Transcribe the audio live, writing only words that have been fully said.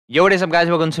Yo, what is up guys,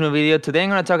 welcome to a new video. Today I'm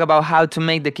going to talk about how to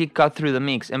make the kick cut through the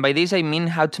mix, and by this I mean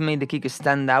how to make the kick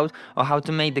stand out or how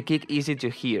to make the kick easy to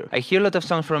hear. I hear a lot of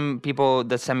songs from people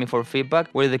that send me for feedback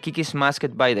where the kick is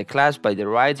masked by the claps, by the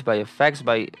rides, by effects,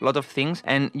 by a lot of things,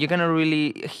 and you cannot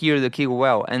really hear the kick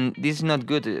well, and this is not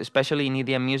good, especially in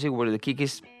EDM music where the kick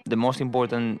is the most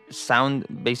important sound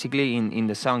basically in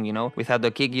the song, you know. Without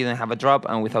the kick you don't have a drop,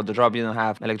 and without the drop you don't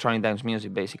have electronic dance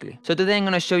music basically. So today I'm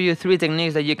going to show you 3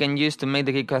 techniques that you can use to make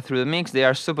the kick cut through the mix. They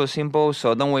are super simple,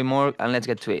 so don't wait more and let's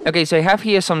get to it. Okay, so I have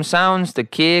here some sounds, the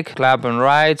kick, clap and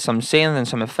ride, some synth and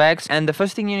some effects, and the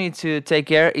first thing you need to take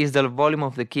care is the volume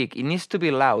of the kick. It needs to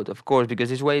be loud, of course, because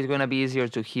this way it's going to be easier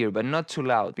to hear, but not too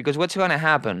loud, because what's going to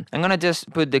happen, I'm going to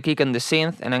just put the kick on the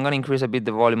synth and I'm going to increase a bit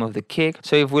the volume of the kick.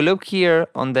 So if we look here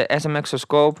on the SM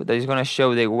oscope that is going to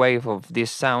show the wave of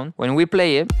this sound, when we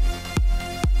play it,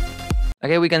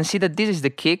 okay, we can see that this is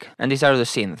the kick and these are the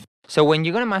synth. So when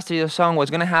you're going to master your song, what's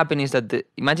going to happen is that,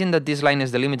 imagine that this line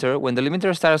is the limiter. When the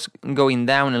limiter starts going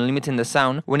down and limiting the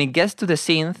sound, when it gets to the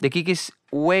synth, the kick is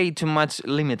way too much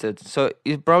limited, so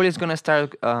it probably is gonna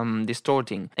start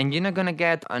distorting, and you're not gonna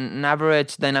get an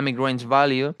average dynamic range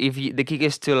value if the kick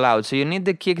is too loud. So you need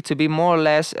the kick to be more or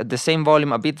less at the same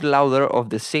volume, a bit louder of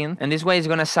the synth, and this way it's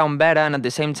gonna sound better, and at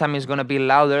the same time it's gonna be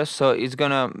louder, so it's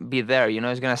gonna be there, you know,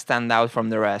 it's gonna stand out from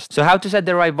the rest. So how to set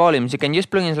the right volumes? You can use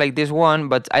plugins like this one,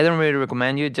 but I don't really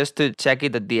recommend you, just to check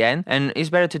it at the end, and it's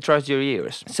better to trust your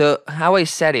ears. So how I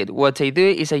set it, what I do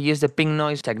is I use the pink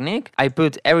noise technique. I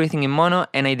put everything in mono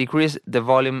and I decrease the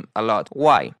volume a lot.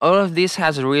 Why? All of this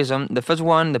has a reason. The first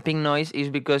one, the pink noise, is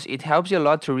because it helps you a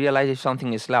lot to realize if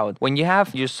something is loud. When you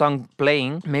have your song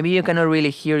playing, maybe you cannot really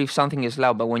hear if something is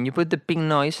loud, but when you put the pink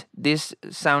noise, this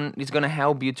sound is gonna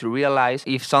help you to realize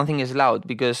if something is loud,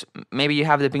 because maybe you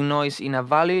have the pink noise in a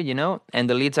value, you know, and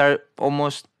the leads are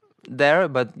almost there,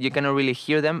 but you cannot really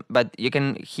hear them, but you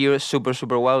can hear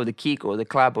super well the kick or the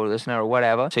clap or the snare or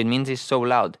whatever, so it means it's so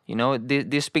loud, you know.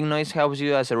 This pink noise helps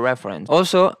you as a reference.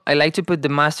 Also, I like to put the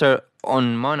master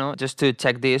on mono just to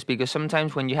check this, because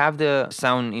sometimes when you have the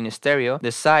sound in stereo,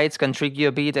 the sides can trick you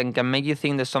a bit and can make you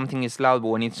think that something is loud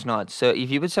when it's not. So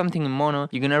if you put something in mono,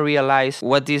 you're gonna realize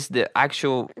what is the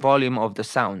actual volume of the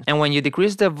sound. And when you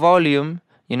decrease the volume,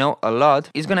 you know, a lot,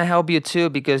 it's gonna help you too,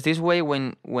 because this way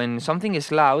when something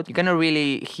is loud, you cannot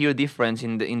really hear difference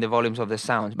in the volumes of the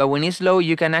sound, but when it's low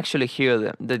you can actually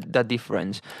hear that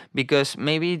difference, because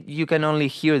maybe you can only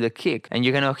hear the kick and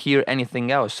you cannot hear anything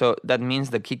else, so that means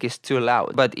the kick is too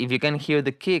loud. But if you can hear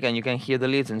the kick and you can hear the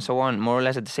leads and so on more or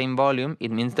less at the same volume,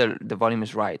 it means that the volume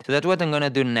is right. So that's what I'm gonna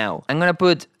do now. I'm gonna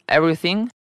put everything.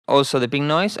 Also the pink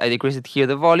noise, I decrease it here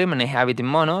the volume and I have it in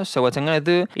mono. So what I'm gonna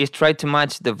do is try to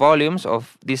match the volumes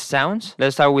of these sounds.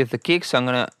 Let's start with the kick, so I'm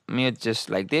gonna mute just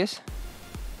like this.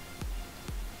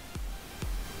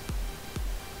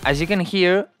 As you can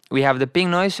hear, we have the pink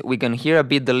noise, we can hear a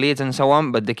bit the leads and so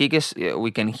on, but the kick is,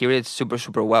 we can hear it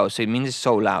super well, so it means it's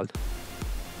so loud.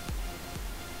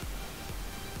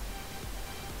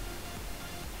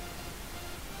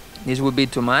 This would be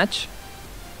too much.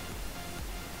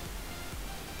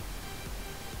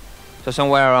 So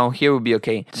somewhere around here would be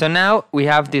okay. So now we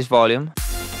have this volume.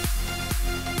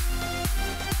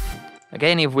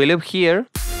 Okay, and if we look here,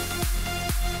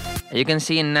 you can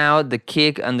see now the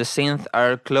kick and the synth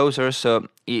are closer, so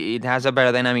it has a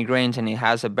better dynamic range and it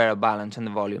has a better balance in the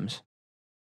volumes.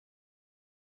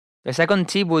 The second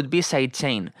tip would be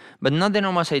sidechain, but not the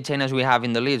normal sidechain as we have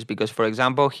in the leads, because for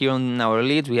example here on our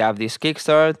leads we have this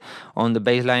kickstart, on the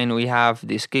bass line we have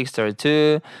this kickstart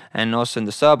too, and also in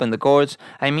the sub and the chords.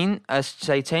 I mean a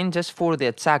sidechain just for the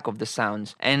attack of the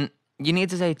sounds, and you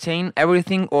need to sidechain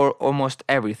everything or almost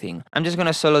everything. I'm just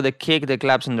gonna solo the kick, the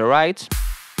claps and the rides,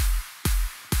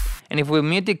 and if we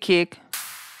mute the kick,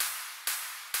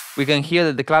 we can hear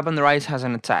that the clap and the rides has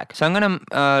an attack. So I'm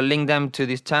gonna link them to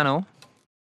this channel,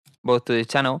 both to the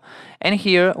channel, and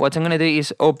here what I'm gonna do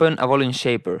is open a volume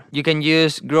shaper. You can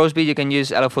use Grossbeat, you can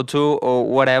use LFO2 or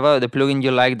whatever, the plugin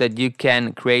you like, that you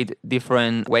can create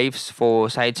different waves for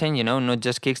sidechain, you know, not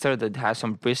just Kickstarter that has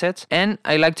some presets. And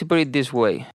I like to put it this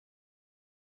way.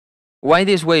 Why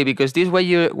this way? Because this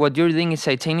way what you're doing is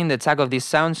sidechaining the attack of this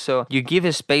sound, so you give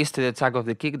a space to the attack of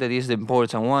the kick, that is the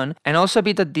important one, and also a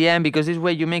bit at the end, because this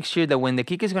way you make sure that when the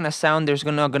kick is gonna sound, there's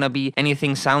not gonna be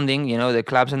anything sounding, you know, the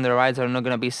claps and the rides are not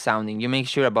gonna be sounding. You make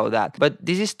sure about that. But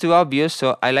this is too obvious,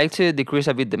 so I like to decrease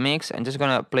a bit the mix. I'm just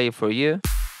gonna play it for you.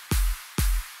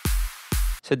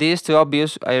 So this is too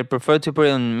obvious. I prefer to put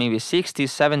it on maybe 60,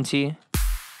 70,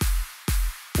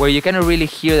 where you cannot really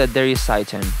hear that there is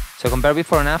sidechain. So compare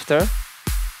before and after.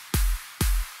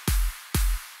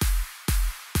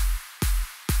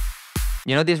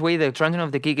 You know, this way the transient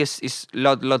of the kick is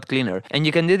lot cleaner. And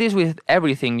you can do this with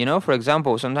everything, you know. For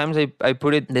example, sometimes I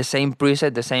put it the same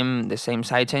preset, the same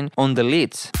sidechain on the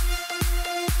leads.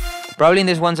 Probably in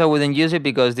these ones I wouldn't use it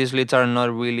because these leads are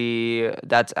not really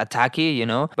that attacky, you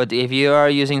know. But if you are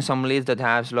using some leads that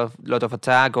has lot of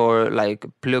attack, or like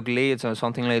plug leads or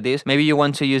something like this, maybe you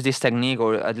want to use this technique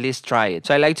or at least try it.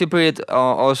 So I like to put it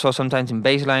also sometimes in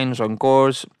baselines or in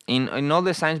chords, in all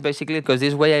the signs basically, because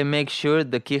this way I make sure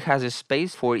the kick has a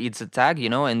space for its attack, you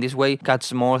know, and this way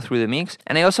cuts more through the mix.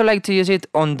 And I also like to use it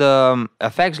on the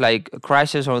effects like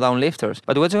crashes or downlifters.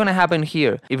 But what's going to happen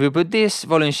here, if we put this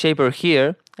volume shaper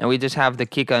here and we just have the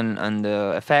kick and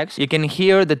the effects, you can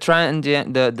hear the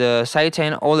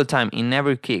sidechain all the time in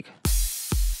every kick.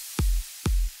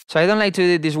 So I don't like to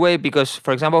do it this way because,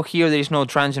 for example, here there is no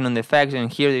transient on the effects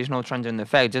and here there is no transient on the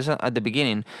effect, just at the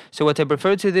beginning. So what I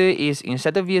prefer to do is,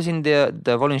 instead of using the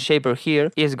volume shaper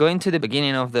here, is going to the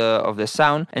beginning of the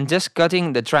sound and just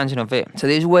cutting the transient of it. So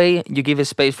this way you give a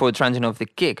space for the transient of the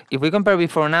kick. If we compare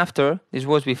before and after, this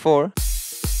was before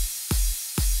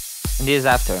and this is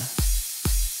after.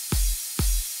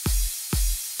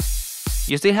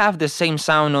 You still have the same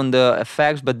sound on the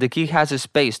effects, but the kick has a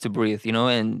space to breathe, you know,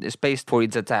 and a space for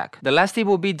its attack. The last tip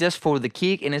will be just for the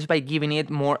kick, and it's by giving it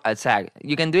more attack.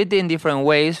 You can do it in different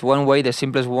ways. One way, the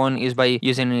simplest one, is by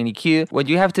using an EQ. What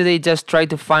you have to do is just try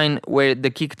to find where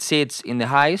the kick sits in the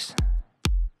highs.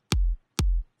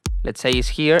 Let's say it's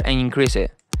here, and increase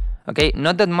it. Okay,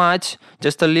 not that much,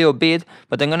 just a little bit,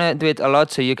 but I'm gonna do it a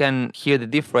lot so you can hear the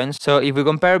difference. So if we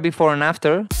compare before and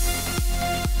after,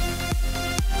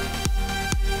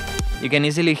 you can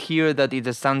easily hear that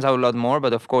it stands out a lot more,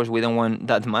 but of course we don't want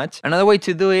that much. Another way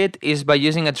to do it is by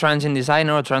using a transient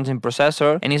designer or transient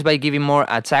processor, and it's by giving more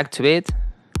attack to it.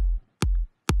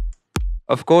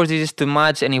 Of course this is too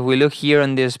much, and if we look here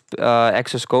on this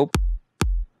exoscope,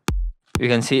 you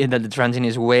can see that the transient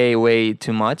is way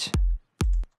too much.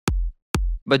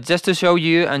 But just to show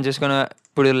you, I'm just gonna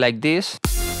put it like this.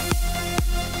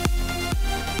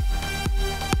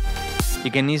 You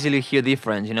can easily hear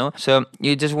difference, you know. So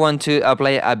you just want to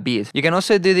apply a bit. You can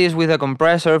also do this with a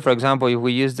compressor. For example, if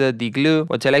we use the deglue,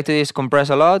 what I like to do is compress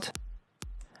a lot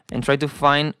and try to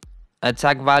find a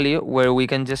attack value where we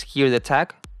can just hear the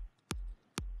attack.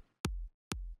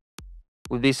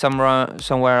 Would be somewhere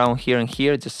around here and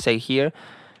here, just say here,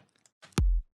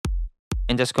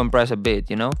 and just compress a bit,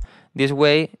 you know. This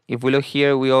way, if we look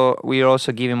here, we are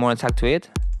also giving more attack to it,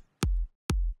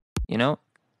 you know.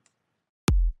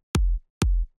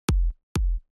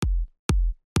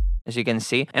 As you can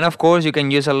see. And of course you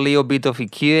can use a little bit of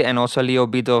EQ and also a little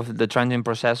bit of the transient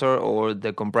processor or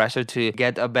the compressor to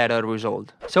get a better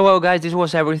result. So well guys, this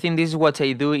was everything. This is what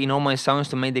I do in all my sounds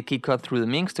to make the kick cut through the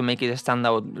mix, to make it stand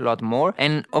out a lot more.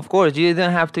 And of course you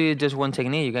don't have to use just one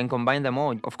technique, you can combine them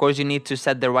all. Of course you need to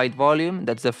set the right volume,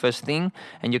 that's the first thing,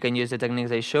 and you can use the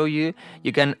techniques I show you.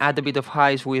 You can add a bit of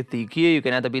highs with the EQ, you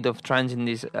can add a bit of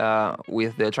transient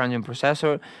with the transient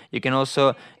processor. You can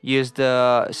also use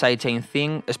the sidechain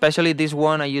thing, especially this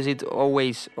one I use it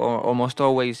always or almost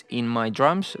always in my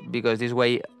drums, because this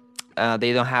way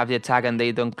they don't have the attack and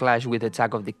they don't clash with the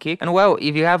attack of the kick. And well,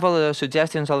 if you have all the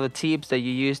suggestions, all the tips that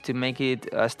you use to make it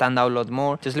stand out a lot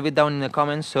more, just leave it down in the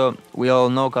comments so we all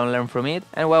know, can learn from it.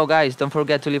 And well guys, don't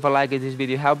forget to leave a like if this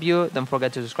video helped you, don't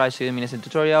forget to subscribe to the Minnesota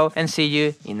tutorial, and see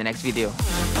you in the next video.